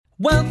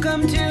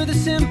Welcome to the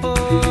Simple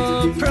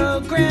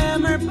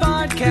Programmer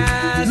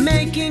Podcast,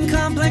 making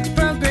complex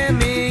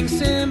programming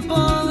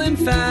simple and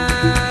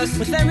fast,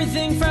 with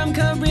everything from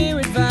career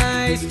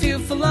advice to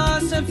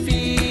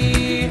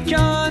philosophy.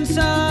 John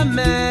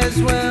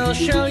Summers will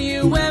show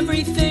you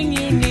everything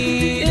you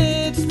need.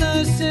 It's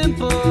the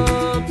Simple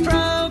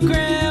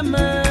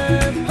Programmer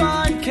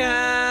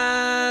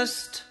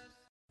Podcast.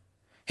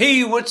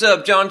 Hey, what's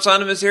up? John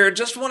Sonnemus here.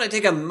 Just want to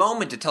take a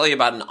moment to tell you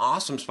about an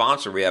awesome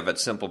sponsor we have at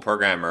Simple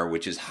Programmer,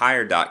 which is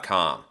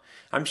Hired.com.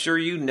 I'm sure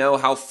you know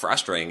how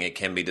frustrating it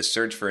can be to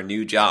search for a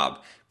new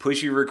job.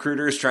 Pushy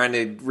recruiters trying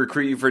to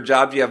recruit you for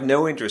jobs you have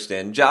no interest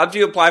in, jobs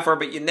you apply for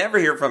but you never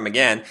hear from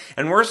again,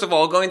 and worst of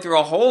all, going through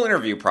a whole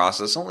interview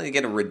process only to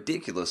get a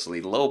ridiculously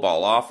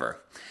lowball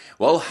offer.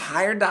 Well,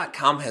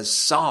 Hired.com has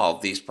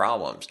solved these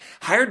problems.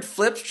 Hired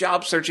flips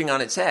job searching on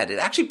its head. It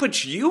actually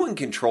puts you in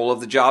control of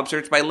the job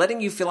search by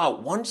letting you fill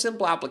out one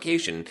simple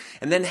application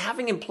and then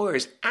having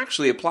employers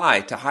actually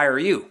apply to hire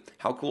you.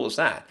 How cool is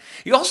that?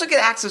 You also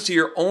get access to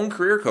your own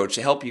career coach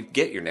to help you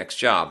get your next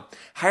job.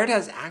 Hired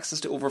has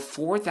access to over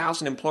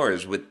 4,000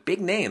 employers with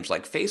big names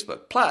like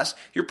Facebook. Plus,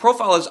 your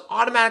profile is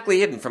automatically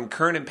hidden from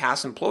current and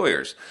past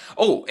employers.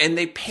 Oh, and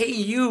they pay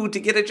you to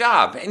get a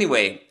job.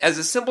 Anyway, as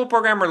a Simple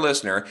Programmer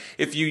listener,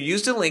 if you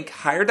use the link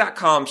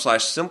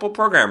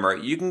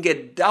hired.com/simpleprogrammer, you can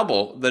get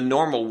double the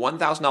normal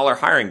 $1,000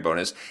 hiring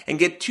bonus and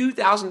get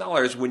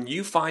 $2,000 when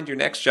you find your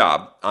next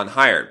job on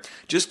Hired.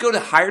 Just go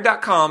to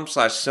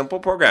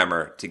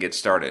hired.com/simpleprogrammer to get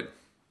started.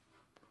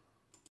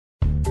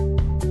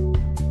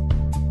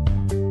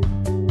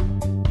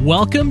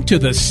 Welcome to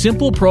the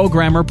Simple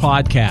Programmer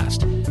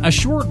Podcast, a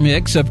short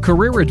mix of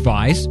career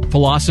advice,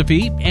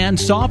 philosophy, and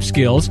soft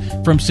skills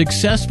from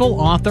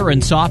successful author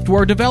and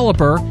software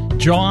developer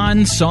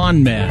John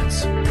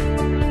Sonmez.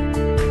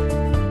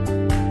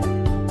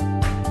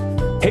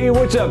 Hey,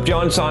 what's up?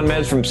 John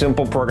Sonmez from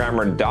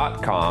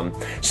SimpleProgrammer.com.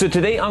 So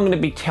today I'm going to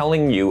be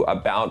telling you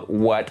about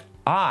what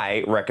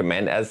I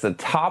recommend as the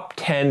top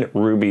 10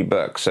 Ruby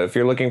books. So if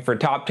you're looking for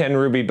top 10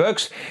 Ruby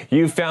books,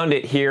 you found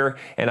it here,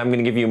 and I'm going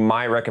to give you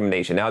my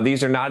recommendation. Now,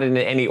 these are not in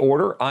any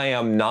order. I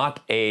am not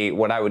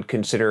what I would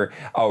consider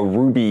a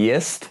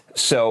Rubyist.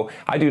 So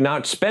I do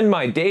not spend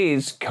my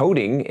days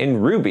coding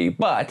in Ruby,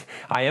 but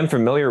I am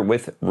familiar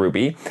with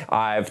Ruby.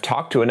 I've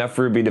talked to enough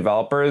Ruby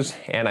developers,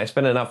 and I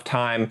spend enough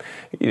time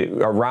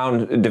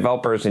around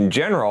developers in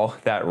general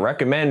that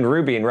recommend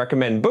Ruby and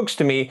recommend books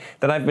to me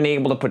that I've been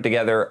able to put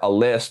together a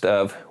list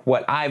of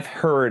what I've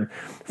heard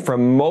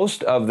from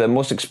most of the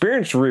most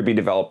experienced Ruby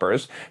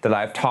developers that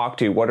I've talked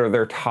to. What are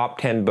their top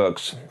 10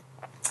 books?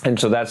 And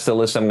so that's the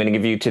list I'm going to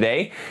give you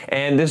today.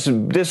 And this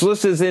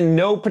list is in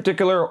no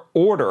particular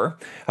order,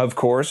 of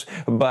course,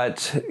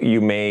 but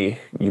you may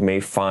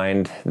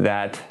find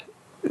that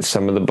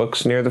some of the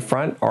books near the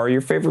front are your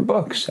favorite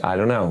books. I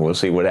don't know. We'll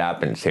see what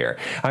happens here.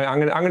 I'm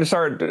going to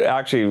start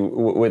actually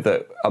with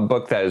a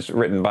book that is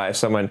written by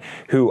someone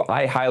who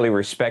I highly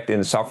respect in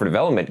the software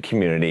development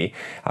community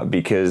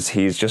because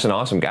he's just an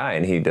awesome guy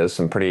and he does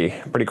some pretty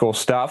cool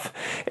stuff.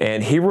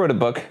 And he wrote a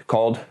book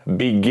called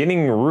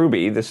Beginning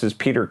Ruby. This is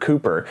Peter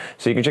Cooper.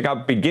 So you can check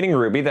out Beginning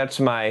Ruby. That's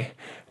my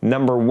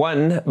number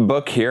one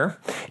book here.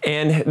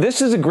 And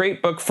this is a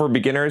great book for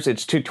beginners.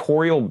 It's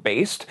tutorial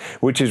based,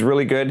 which is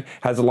really good.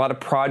 Has a lot of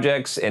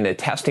projects and a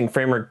testing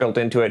framework built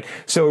into it.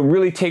 So it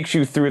really takes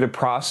you through the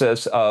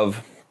process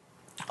of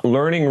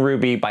learning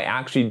Ruby by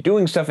actually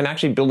doing stuff and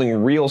actually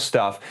building real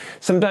stuff.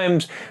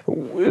 Sometimes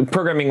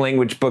programming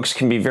language books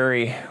can be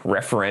very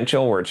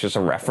referential, where it's just a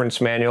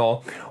reference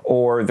manual,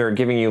 or they're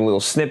giving you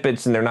little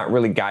snippets and they're not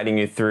really guiding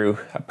you through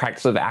a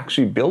practice of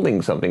actually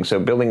building something. So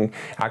building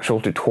actual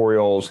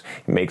tutorials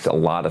makes a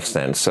lot of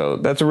sense. So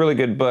that's a really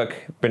good book,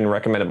 been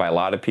recommended by a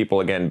lot of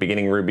people. Again,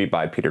 Beginning Ruby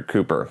by Peter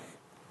Cooper.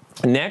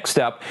 Next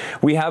up,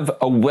 we have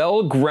A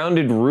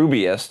Well-Grounded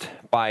Rubyist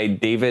by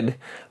David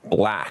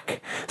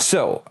Black.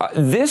 So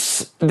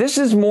this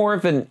is more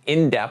of an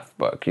in-depth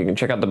book. You can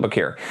check out the book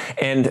here.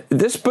 And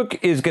this book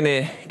is going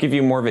to give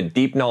you more of a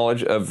deep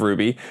knowledge of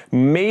Ruby.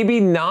 Maybe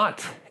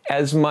not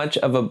as much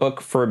of a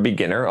book for a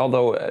beginner,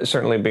 although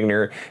certainly a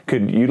beginner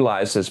could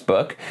utilize this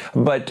book.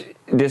 But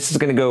this is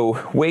going to go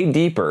way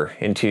deeper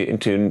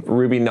into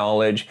Ruby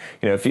knowledge.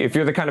 You know, if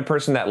you're the kind of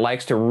person that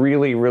likes to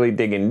really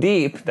dig in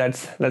deep,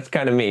 that's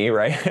kind of me,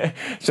 right?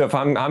 So if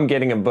I'm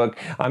getting a book,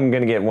 I'm going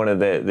to get one of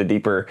the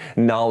deeper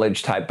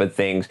knowledge type of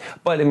things.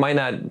 But it might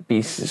not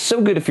be so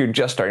good if you're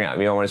just starting out.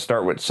 You don't want to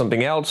start with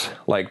something else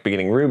like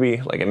Beginning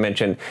Ruby, like I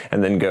mentioned,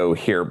 and then go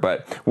here.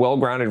 But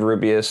Well-Grounded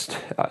Rubyist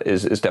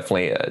is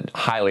definitely a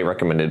highly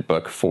recommended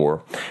book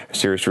for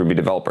serious Ruby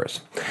developers.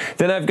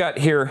 Then I've got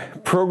here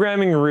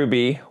Programming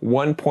Ruby 101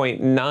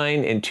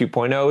 1.9 and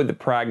 2.0, The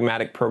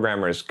Pragmatic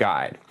Programmer's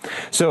Guide.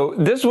 So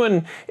this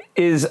one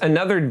is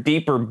another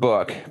deeper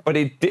book, but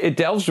it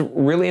delves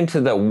really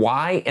into the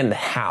why and the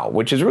how,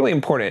 which is really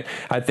important,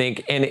 I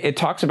think, and it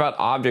talks about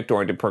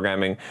object-oriented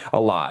programming a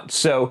lot.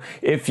 So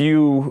if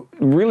you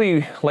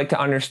really like to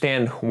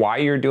understand why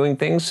you're doing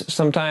things,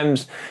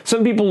 sometimes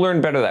some people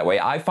learn better that way.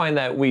 I find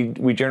that we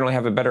generally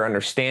have a better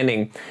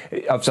understanding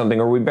of something,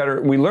 or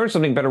we learn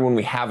something better when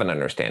we have an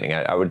understanding.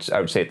 I would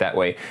say it that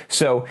way.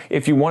 So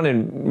if you want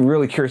to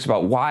really curious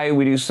about why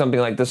we do something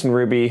like this in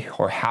Ruby,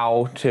 or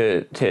how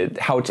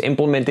it's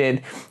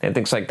implemented and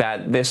things like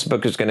that, this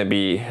book is going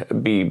to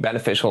be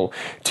beneficial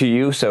to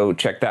you. So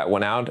check that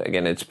one out.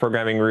 Again, it's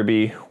Programming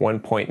Ruby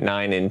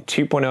 1.9 and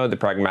 2.0, The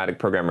Pragmatic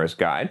Programmer's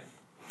Guide.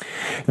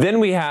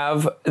 Then we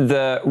have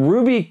the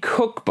Ruby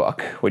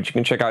Cookbook, which you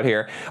can check out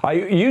here.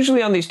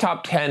 Usually on these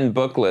top 10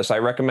 book lists, I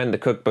recommend the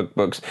cookbook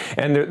books,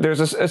 and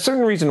there's a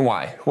certain reason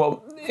why.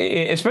 Well,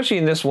 especially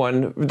in this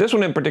one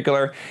in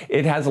particular,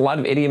 it has a lot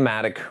of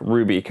idiomatic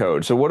Ruby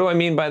code. So what do I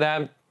mean by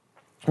that?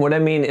 What I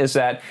mean is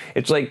that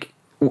it's like,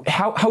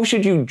 how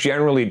should you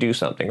generally do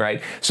something,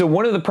 right? So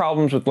one of the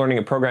problems with learning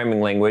a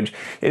programming language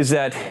is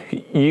that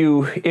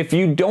if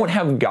you don't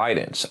have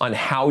guidance on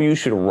how you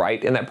should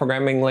write in that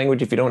programming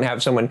language, if you don't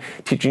have someone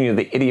teaching you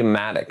the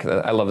idiomatic,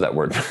 I love that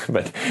word,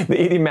 but the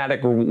idiomatic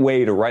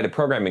way to write a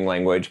programming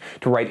language,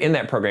 to write in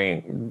that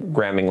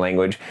programming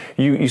language,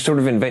 you sort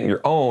of invent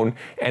your own,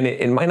 and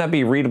it might not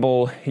be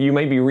readable. You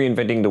may be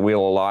reinventing the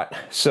wheel a lot.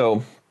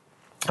 So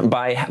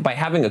by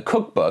having a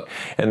cookbook,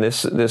 and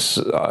this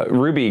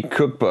Ruby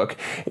cookbook,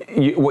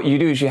 what you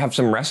do is you have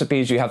some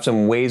recipes, you have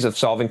some ways of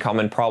solving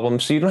common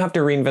problems, so you don't have to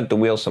reinvent the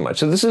wheel so much.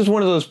 So this is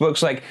one of those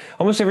books, like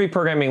almost every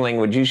programming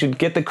language, you should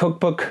get the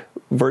cookbook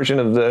version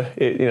of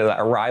that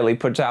O'Reilly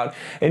puts out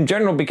in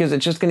general, because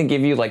it's just going to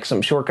give you like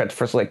some shortcuts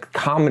for like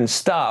common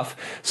stuff,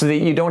 so that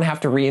you don't have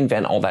to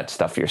reinvent all that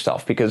stuff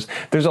yourself, because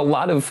there's a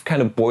lot of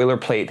kind of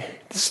boilerplate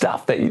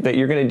stuff that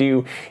you're going to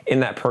do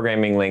in that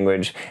programming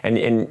language,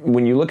 and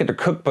when you look at the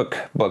cookbook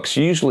books,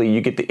 usually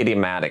you get the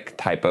idiomatic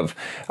type of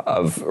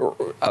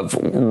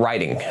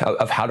writing,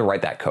 of how to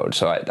write that code.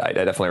 So I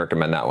definitely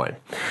recommend that one.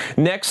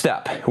 Next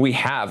up, we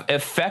have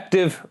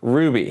Effective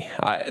Ruby.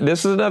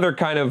 This is another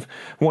kind of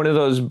one of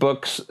those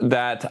books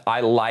that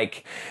I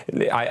like.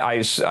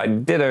 I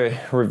did a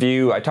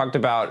review. I talked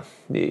about,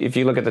 if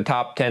you look at the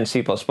top 10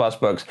 C++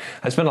 books,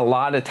 I spent a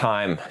lot of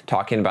time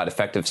talking about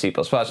Effective C++,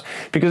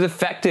 because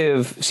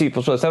Effective C++,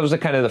 that was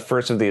the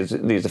first of these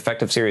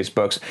Effective series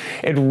books.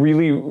 It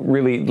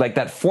really, like,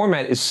 that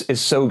format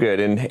is so good.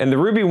 And the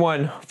Ruby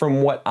one,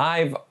 from what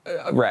I've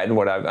read and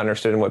what I've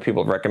understood and what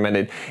people have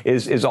recommended,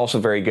 is also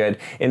very good,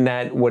 in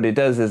that what it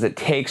does is it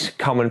takes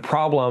common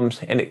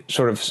problems and it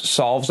sort of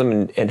solves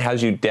them and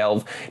has you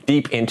delve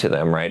deep into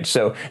them, right?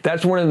 So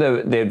that's one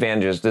of the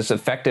advantages. This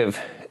Effective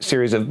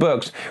series of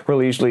books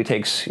really usually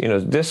takes,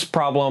 this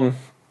problem,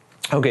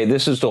 okay,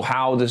 this is the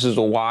how, this is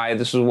the why,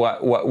 this is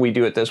what we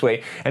do it this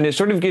way. And it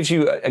sort of gives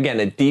you, again,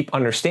 a deep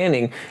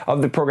understanding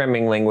of the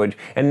programming language,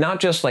 and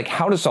not just like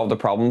how to solve the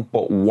problem,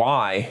 but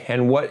why,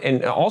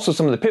 and also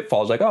some of the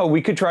pitfalls, like, oh,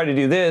 we could try to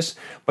do this,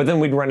 but then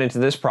we'd run into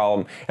this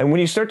problem. And when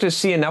you start to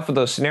see enough of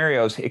those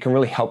scenarios, it can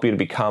really help you to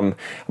become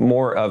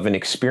more of an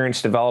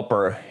experienced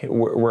developer,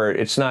 where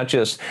it's not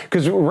just,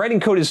 because writing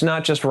code is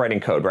not just writing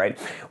code, right?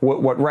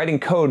 What writing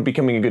code,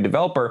 becoming a good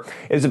developer,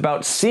 is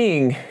about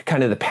seeing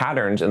kind of the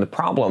patterns and the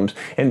problems,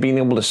 and being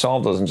able to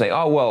solve those and say,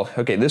 oh, well,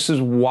 okay, this is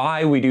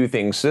why we do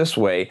things this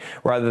way,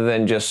 rather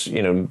than just,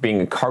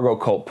 being a cargo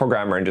cult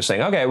programmer and just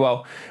saying, okay,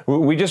 well,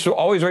 we just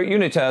always write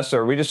unit tests,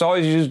 or we just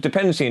always use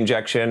dependency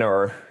injection,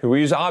 or we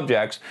use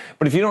objects.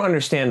 But if you don't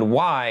understand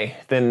why,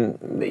 then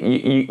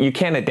you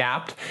can't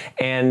adapt,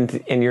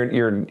 and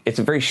it's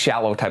a very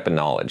shallow type of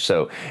knowledge.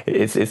 So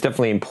it's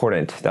definitely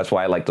important. That's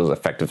why I like those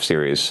Effective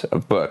series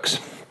of books.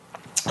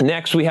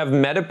 Next, we have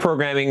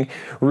Metaprogramming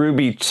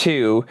Ruby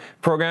 2,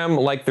 Program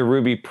Like the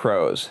Ruby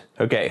Pros.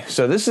 Okay,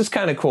 so this is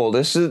kind of cool.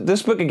 This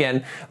book,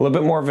 again, a little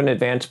bit more of an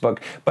advanced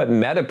book, but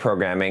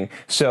metaprogramming.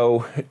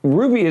 So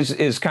Ruby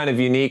is kind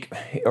of unique,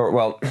 or,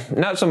 well,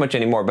 not so much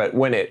anymore, but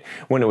when it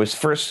was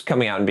first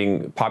coming out and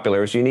being popular,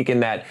 it was unique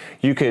in that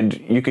you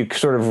could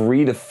sort of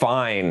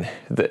redefine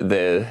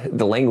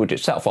the language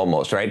itself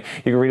almost, right?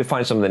 You can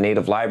redefine some of the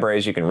native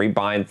libraries, you can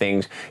rebind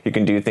things, you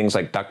can do things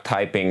like duck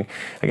typing.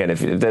 Again,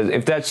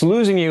 if that's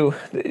losing you,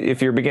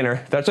 if you're a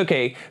beginner, that's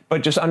okay,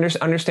 but just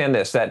understand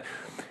this, that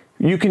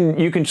you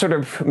can sort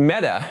of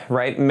meta,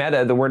 right?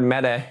 Meta, the word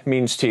meta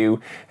means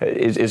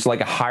is like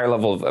a higher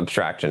level of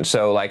abstraction.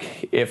 So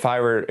like if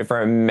I were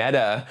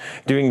meta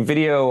doing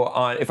video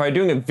on, if I were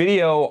doing a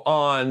video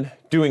on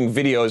doing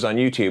videos on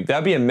YouTube.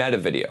 That'd be a meta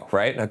video,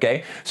 right?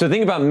 Okay. So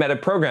think about meta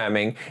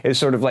programming is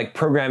sort of like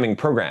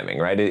programming,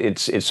 right?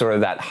 It's sort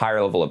of that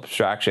higher level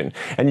abstraction.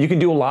 And you can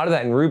do a lot of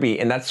that in Ruby,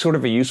 and that's sort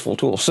of a useful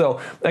tool.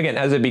 So again,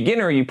 as a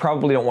beginner, you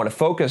probably don't want to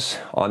focus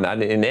on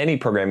that in any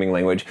programming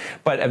language,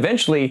 but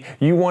eventually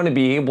you want to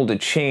be able to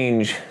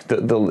change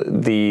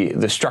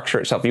the structure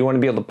itself. You want to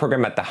be able to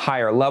program at the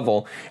higher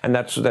level, and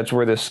that's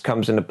where this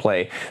comes into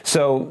play.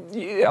 So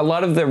a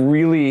lot of the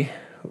really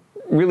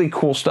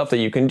cool stuff that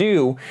you can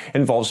do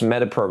involves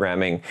meta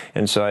programming,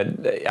 and so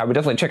I would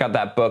definitely check out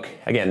that book.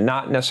 Again,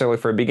 not necessarily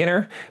for a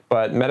beginner,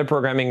 but Meta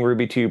Programming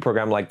Ruby 2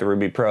 Program Like the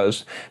Ruby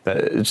Pros.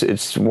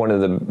 It's one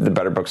of the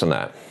better books on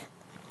that.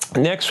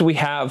 Next, we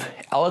have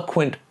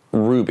Eloquent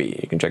Ruby.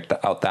 You can check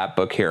out that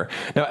book here.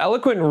 Now,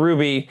 Eloquent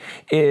Ruby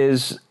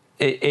is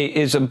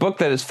a book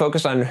that is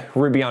focused on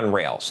Ruby on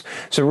Rails.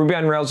 So Ruby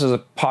on Rails is a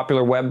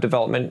popular web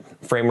development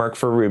framework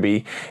for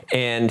Ruby,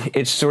 and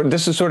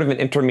this is sort of an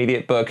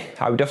intermediate book.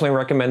 I would definitely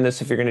recommend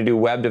this if you're going to do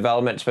web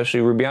development,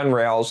 especially Ruby on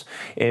Rails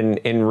in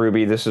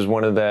Ruby. This is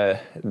one of the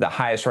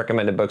highest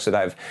recommended books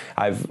that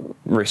I've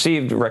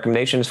received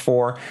recommendations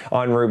for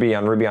on Ruby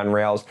on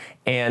Rails,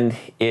 and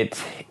it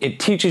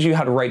teaches you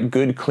how to write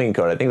good, clean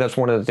code. I think that's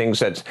one of the things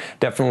that's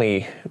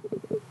definitely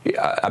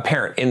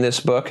apparent in this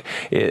book,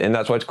 and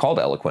that's why it's called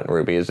Eloquent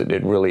Ruby. Is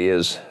it really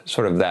is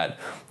sort of that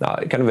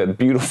kind of a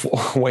beautiful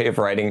way of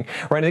writing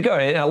the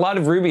code. And a lot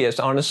of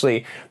Rubyists,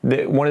 honestly,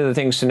 one of the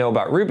things to know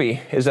about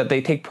Ruby is that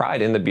they take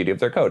pride in the beauty of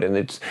their code, and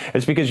it's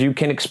because you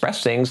can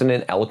express things in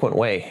an eloquent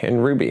way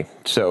in Ruby.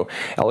 So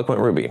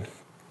Eloquent Ruby.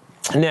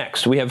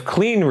 Next, we have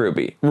Clean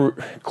Ruby.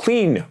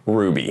 Clean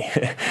Ruby.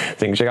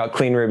 Check out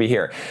Clean Ruby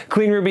here.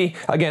 Clean Ruby,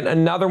 again,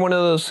 another one of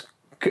those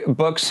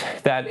books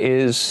that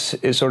is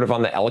sort of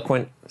on the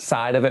eloquent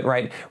side of it,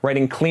 right?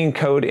 Writing clean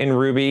code in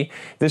Ruby.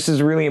 This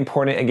is really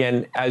important.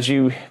 Again, as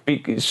you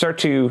start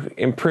to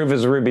improve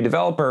as a Ruby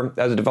developer,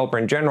 as a developer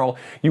in general,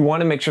 you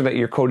want to make sure that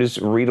your code is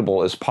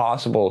readable as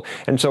possible.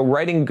 And so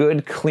writing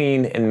good,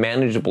 clean, and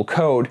manageable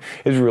code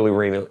is really,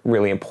 really,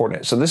 really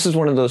important. So this is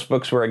one of those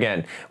books where,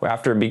 again,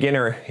 after a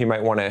beginner, you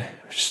might want to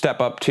step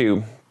up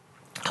to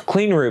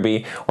Clean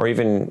Ruby, or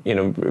even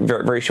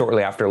very, very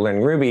shortly after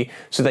learning Ruby,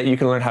 so that you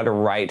can learn how to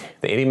write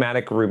the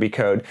idiomatic Ruby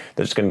code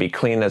that's going to be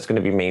clean, that's going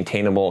to be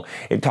maintainable.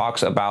 It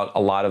talks about a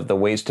lot of the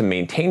ways to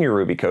maintain your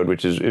Ruby code,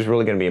 which is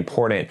really going to be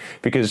important,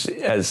 because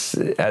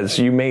as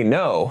you may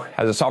know,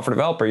 as a software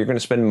developer, you're going to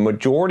spend the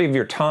majority of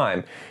your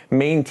time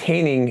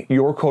maintaining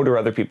your code or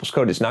other people's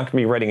code. It's not going to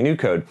be writing a new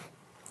code.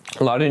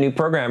 A lot of new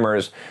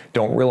programmers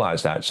don't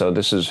realize that, so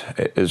this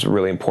is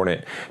really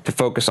important to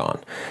focus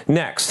on.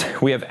 Next,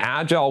 we have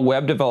Agile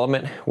Web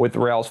Development with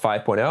Rails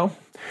 5.0.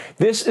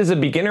 This is a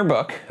beginner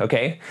book,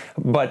 okay,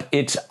 but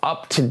it's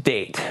up to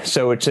date.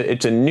 So it's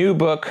a new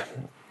book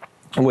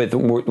with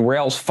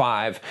Rails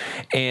 5,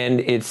 and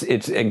it's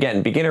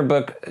again, beginner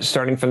book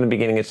starting from the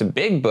beginning. It's a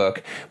big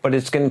book, but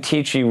it's going to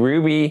teach you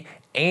Ruby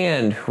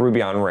and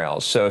Ruby on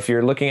Rails. So if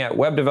you're looking at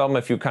web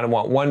development, if you kind of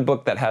want one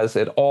book that has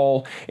it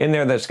all in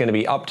there, that's going to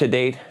be up to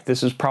date,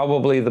 this is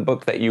probably the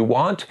book that you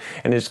want,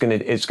 and it's going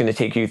to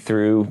take you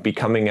through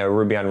becoming a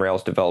Ruby on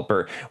Rails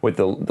developer with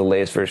the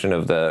latest version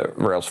of the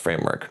Rails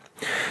framework.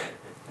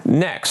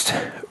 Next,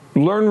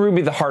 Learn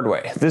Ruby the Hard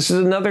Way. This is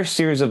another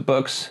series of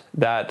books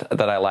that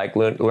I like.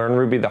 Learn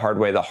Ruby the Hard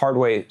Way. The Hard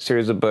Way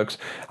series of books.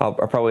 I'll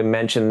probably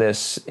mention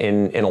this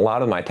in a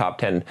lot of my top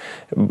 10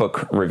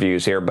 book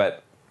reviews here,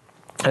 but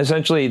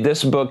essentially,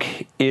 this book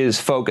is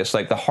focused,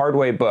 like the Hard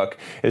Way book,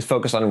 is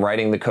focused on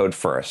writing the code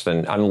first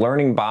and on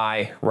learning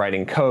by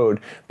writing code,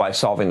 by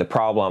solving the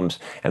problems,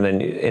 and then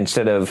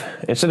instead of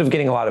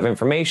getting a lot of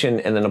information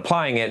and then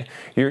applying it,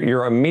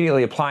 you're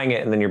immediately applying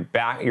it, and then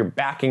you're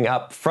backing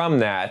up from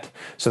that.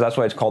 So that's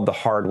why it's called the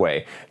Hard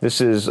Way.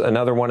 This is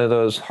another one of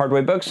those Hard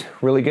Way books.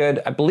 Really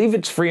good. I believe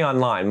it's free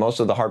online. Most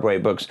of the Hard Way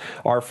books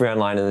are free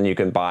online, and then you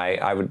can buy.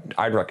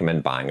 I'd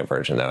recommend buying a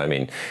version though. I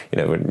mean,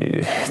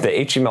 the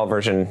HTML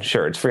version,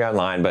 sure, it's free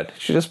online, but you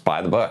should just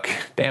buy the book.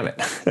 Damn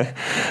it.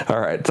 All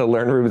right, so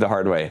Learn Ruby the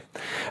Hard Way.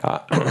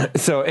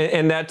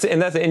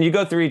 And you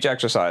go through each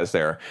exercise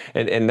there,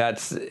 and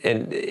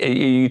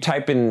you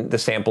type in the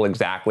sample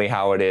exactly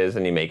how it is,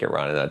 and you make it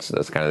run, and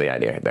that's kind of the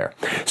idea there.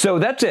 So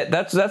that's it.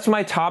 That's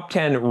my top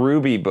 10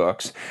 Ruby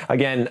books.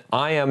 Again,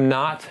 I am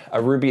not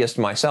a Rubyist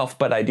myself,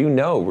 but I do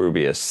know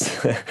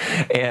Rubyists,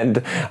 and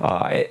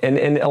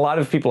a lot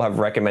of people have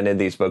recommended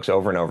these books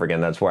over and over again.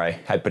 That's why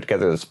I put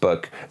together this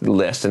book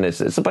list, and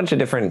it's a bunch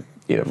of different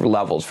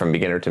levels from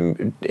beginner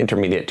to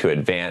intermediate to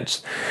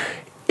advanced.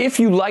 If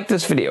you like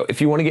this video,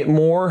 if you want to get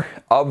more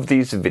of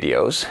these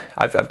videos,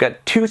 I've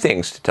got two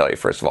things to tell you.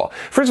 First of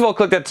all,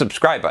 click that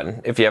subscribe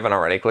button. If you haven't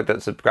already, click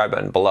that subscribe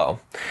button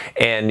below,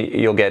 and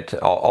you'll get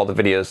all the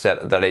videos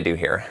that I do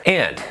here.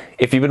 And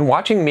If you've been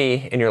watching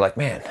me and you're like,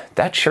 man,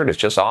 that shirt is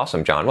just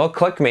awesome, John, well,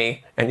 click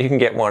me and you can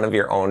get one of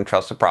your own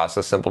Trusted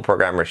Process Simple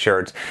Programmer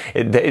shirts.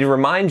 It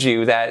reminds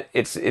you that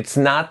it's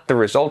not the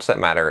results that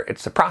matter,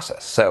 it's the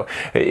process. So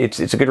it's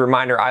a good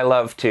reminder. I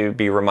love to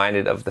be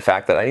reminded of the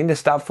fact that I need to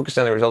stop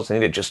focusing on the results. I need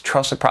to just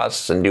trust the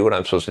process and do what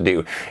I'm supposed to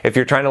do. If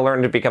you're trying to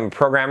learn to become a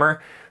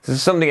programmer, this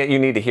is something that you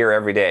need to hear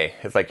every day.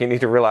 It's like you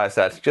need to realize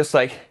that just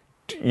like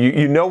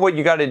you know what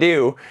you got to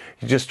do.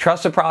 You just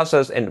trust the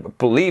process, and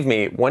believe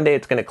me, one day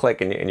it's going to click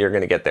and you're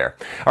going to get there.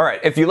 All right,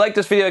 if you like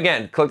this video,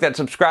 again, click that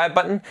subscribe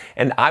button,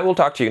 and I will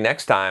talk to you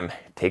next time.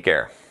 Take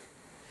care.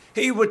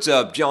 Hey, what's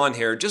up? John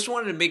here. Just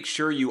wanted to make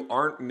sure you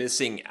aren't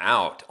missing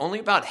out. Only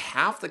about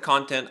half the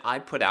content I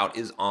put out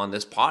is on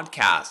this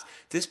podcast.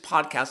 This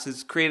podcast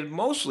is created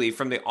mostly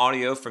from the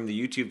audio from the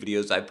YouTube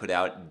videos I put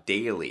out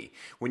daily.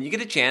 When you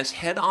get a chance,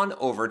 head on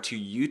over to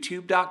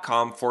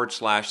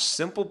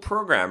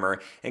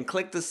youtube.com/simpleprogrammer and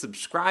click the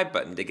subscribe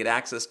button to get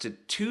access to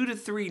 2 to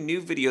 3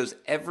 new videos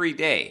every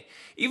day.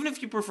 Even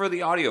if you prefer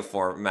the audio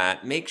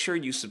format, make sure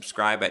you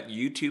subscribe at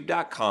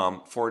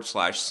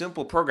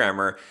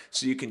youtube.com/simpleprogrammer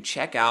so you can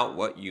check out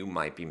what you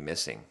might be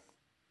missing.